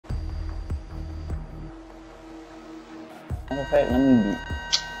Matter of fact, let me be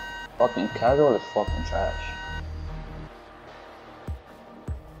fucking casual is fucking trash.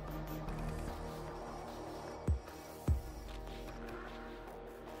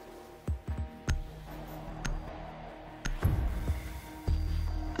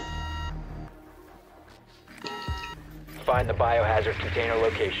 Find the biohazard container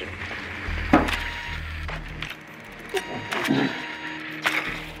location.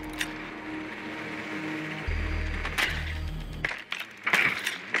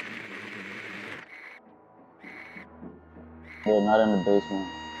 They're not in the basement.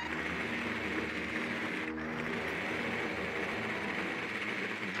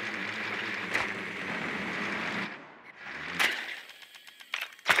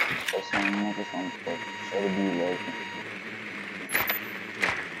 That's some niggas on the fuck. Try to be low.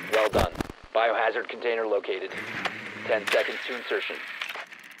 Well done. Biohazard container located. 10 seconds to insertion.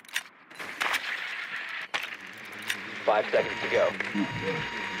 5 seconds to go.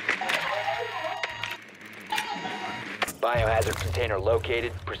 Biohazard container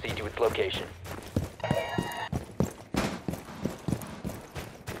located. Proceed to its location.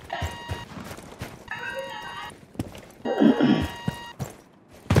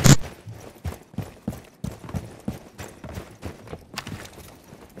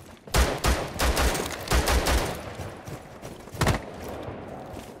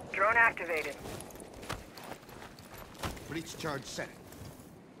 Drone activated. Breach charge set.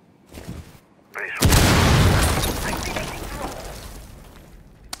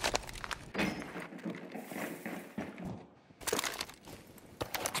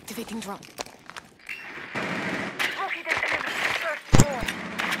 Activating drone. Activating drone. Located enemy. First floor.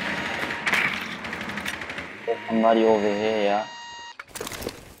 There's somebody over here, yeah.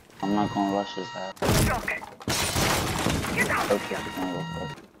 I'm not gonna rush his ass. Shock. Get out of here.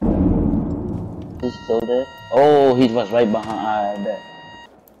 He's still there? Oh, he was right behind. I bet.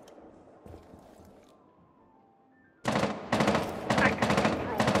 Activating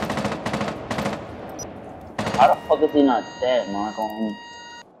drone. How the fuck is he not dead, man?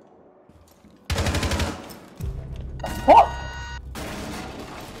 The fuck?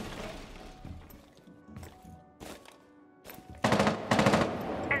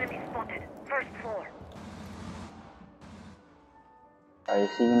 Enemy spotted. First floor. Alright,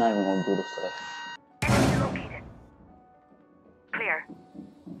 see, you're not even gonna do this today. Enemy located. Clear.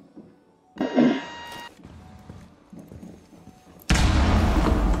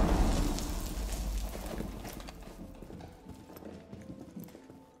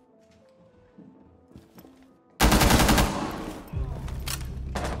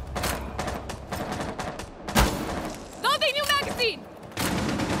 Loading new magazine!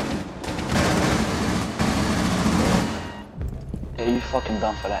 Yeah, you fucking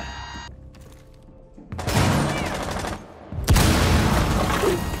dumb for that.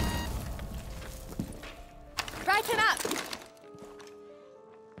 Brighten up!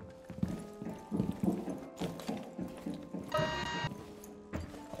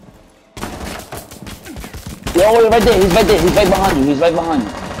 Yo, right there, he's right there, he's right behind you, he's right behind you.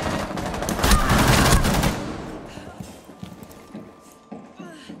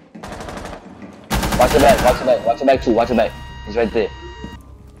 Watch your back, watch your back, watch your back too, watch your back. He's right there.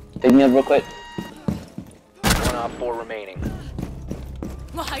 Pick me up real quick. 1 op 4 remaining.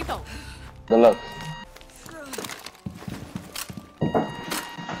 我喺度。 Good luck.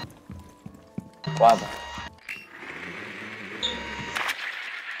 What happened?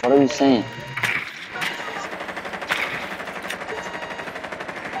 What are we saying?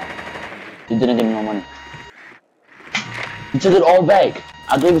 You didn't give me no money. You took it all back.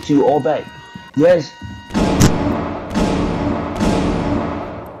 I gave it to you all back. Yes.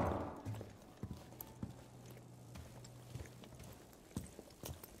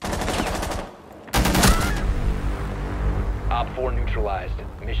 Op 4 neutralized.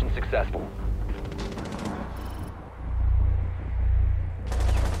 Mission successful.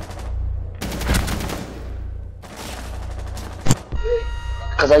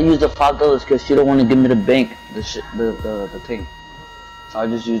 Cause I used the $5 because she don't want to give me the bank, the thing. So I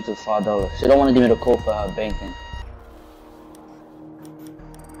just used the $5. She don't want to give me the code for her banking.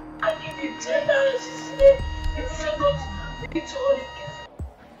 I give you $10. She said, it's single. You told him.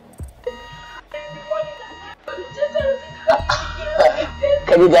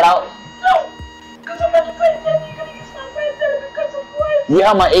 Can you get out? No, because I'm about to fight that. You're gonna get my friend because of what? You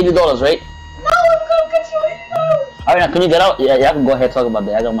have my $80, right? No, I'm gonna get you $80. Alright, now can you get out? Yeah, y'all can go ahead and talk about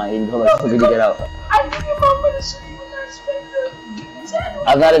that. I got my $80. No, Can you get out? I give you my money so you will not spend the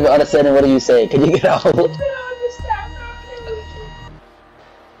I'm not even understanding what you say. Can you get out? You don't understand. I'm playing with you.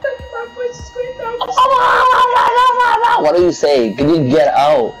 Tell you my voice is going down. What do you say? Can you get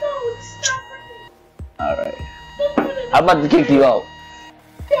out? No, it's not working. Alright. Don't put it I'm about to kick you out.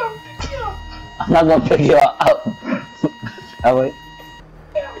 Yo. I'm not gonna pick you out. Oh, wait.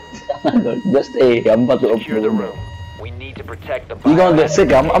 I'm not gonna, just stay here. I'm about to open Secure the the window. room. We need to protect the You're gonna get biohazard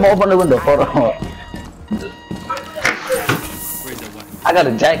sick. I'm gonna open the window. Hold on. Where's the one? I got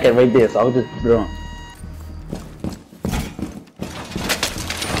a jacket right there, so I'll just put it on.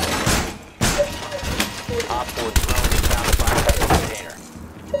 Op 4 drone has found the biohazard container.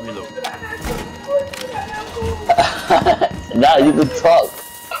 Reload. Now you can talk.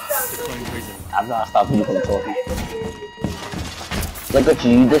 Deploying prison. I'm not stopping you from talking. Look at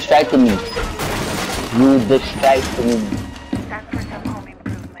you. You distracted me. You distracted me. Time for some home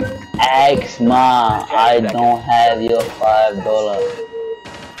improvement. Ask Ma, I don't have your $5.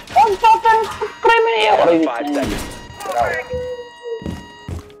 I'm fucking screaming here. What are you 5 saying? seconds.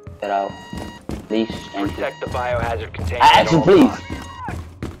 Get out. Please, thank you. Protect the biohazard container. I at ask you, all please.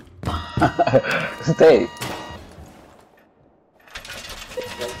 costs. Stay.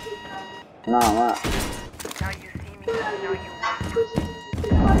 Nah, man. Now you see me, now you want.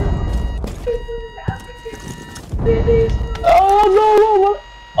 Oh, no.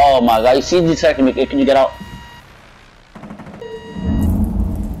 Oh my god, you see the second me. Can you get out?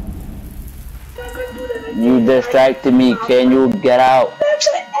 You distracted me. Can you get out?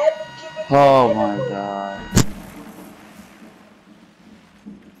 Oh my god.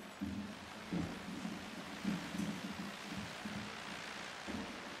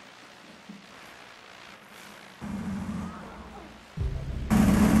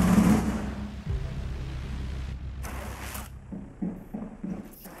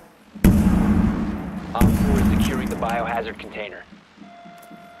 Op 4 is securing the biohazard container.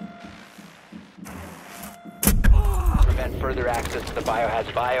 Prevent further access to the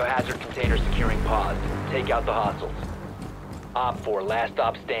biohazard container securing pods. Take out the hostiles. Op 4, last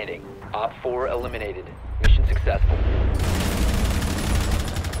stop standing. Op 4 eliminated. Mission successful.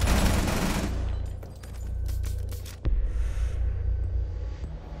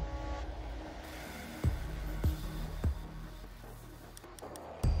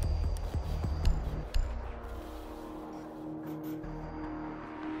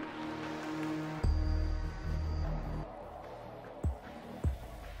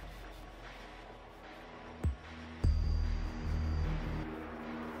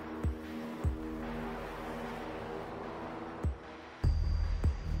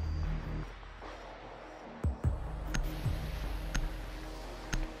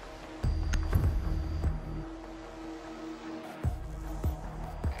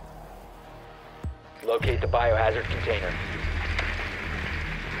 Locate the biohazard container.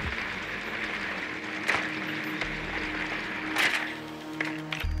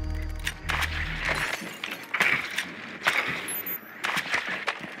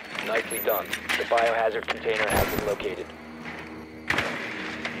 Nicely done. The biohazard container has been located.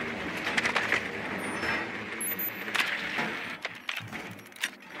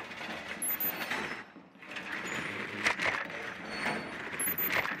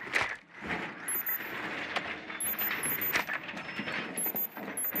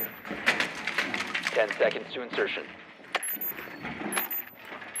 Seconds to insertion.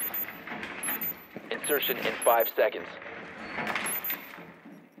 Insertion in 5 seconds.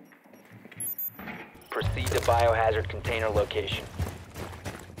 Proceed to biohazard container location.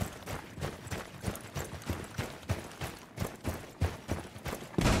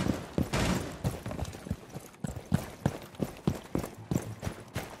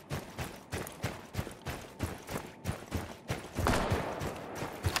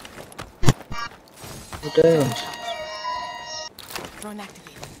 Damn. Drone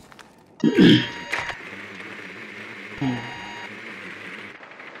activated.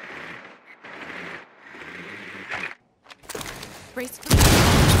 Brace for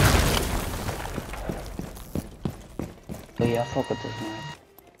Oh yeah, I fuck with this man.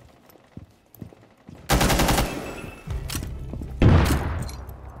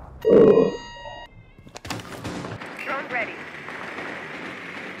 Drone ready.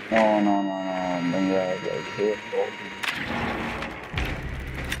 No. Bring your ass like here.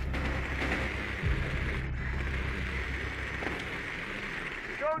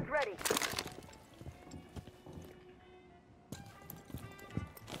 Drone's ready.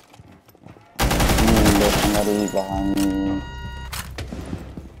 There's somebody behind me.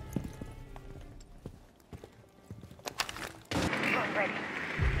 Drone ready.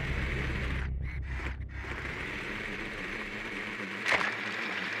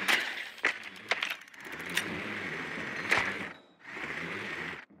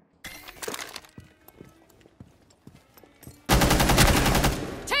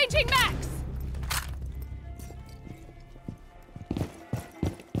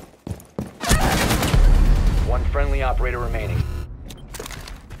 operator remaining.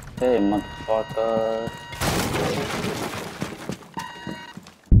 Hey, motherfucker.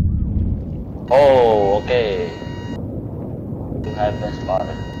 Oh, okay. You have been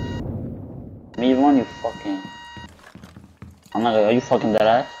spotted. Me one, you fucking. I'm not gonna. Are you fucking dead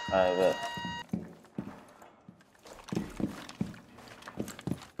ass? Alright, bet.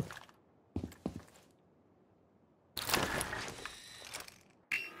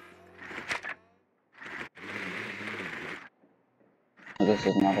 I guess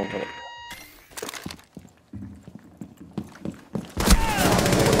it's not over.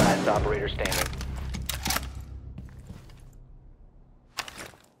 Last operator standing.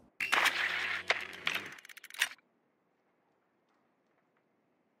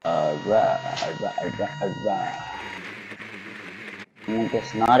 Alright. I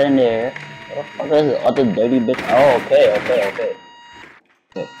guess not in there. What the fuck is it? Other dirty bitch. Oh, okay.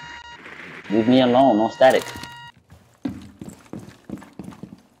 Leave me alone, no static.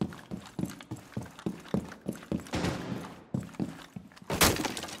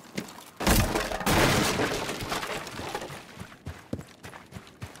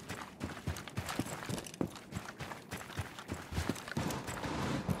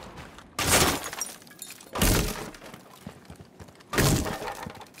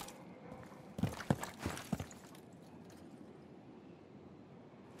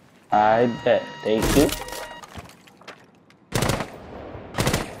 I bet. Thank you.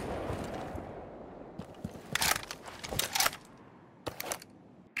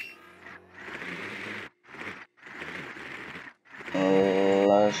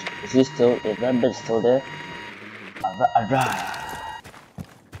 Is that bitch still there?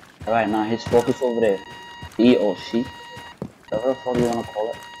 Alright, now his focus over there. He or she. Whatever the fuck you wanna call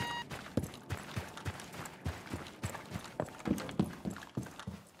it.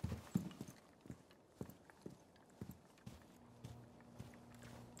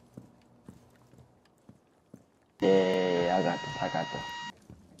 Yeah, I got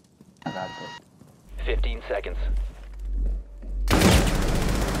this. 15 seconds.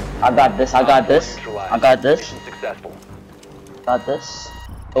 I got this. Mission successful. Got this.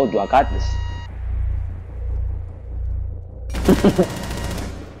 Told you, I got this.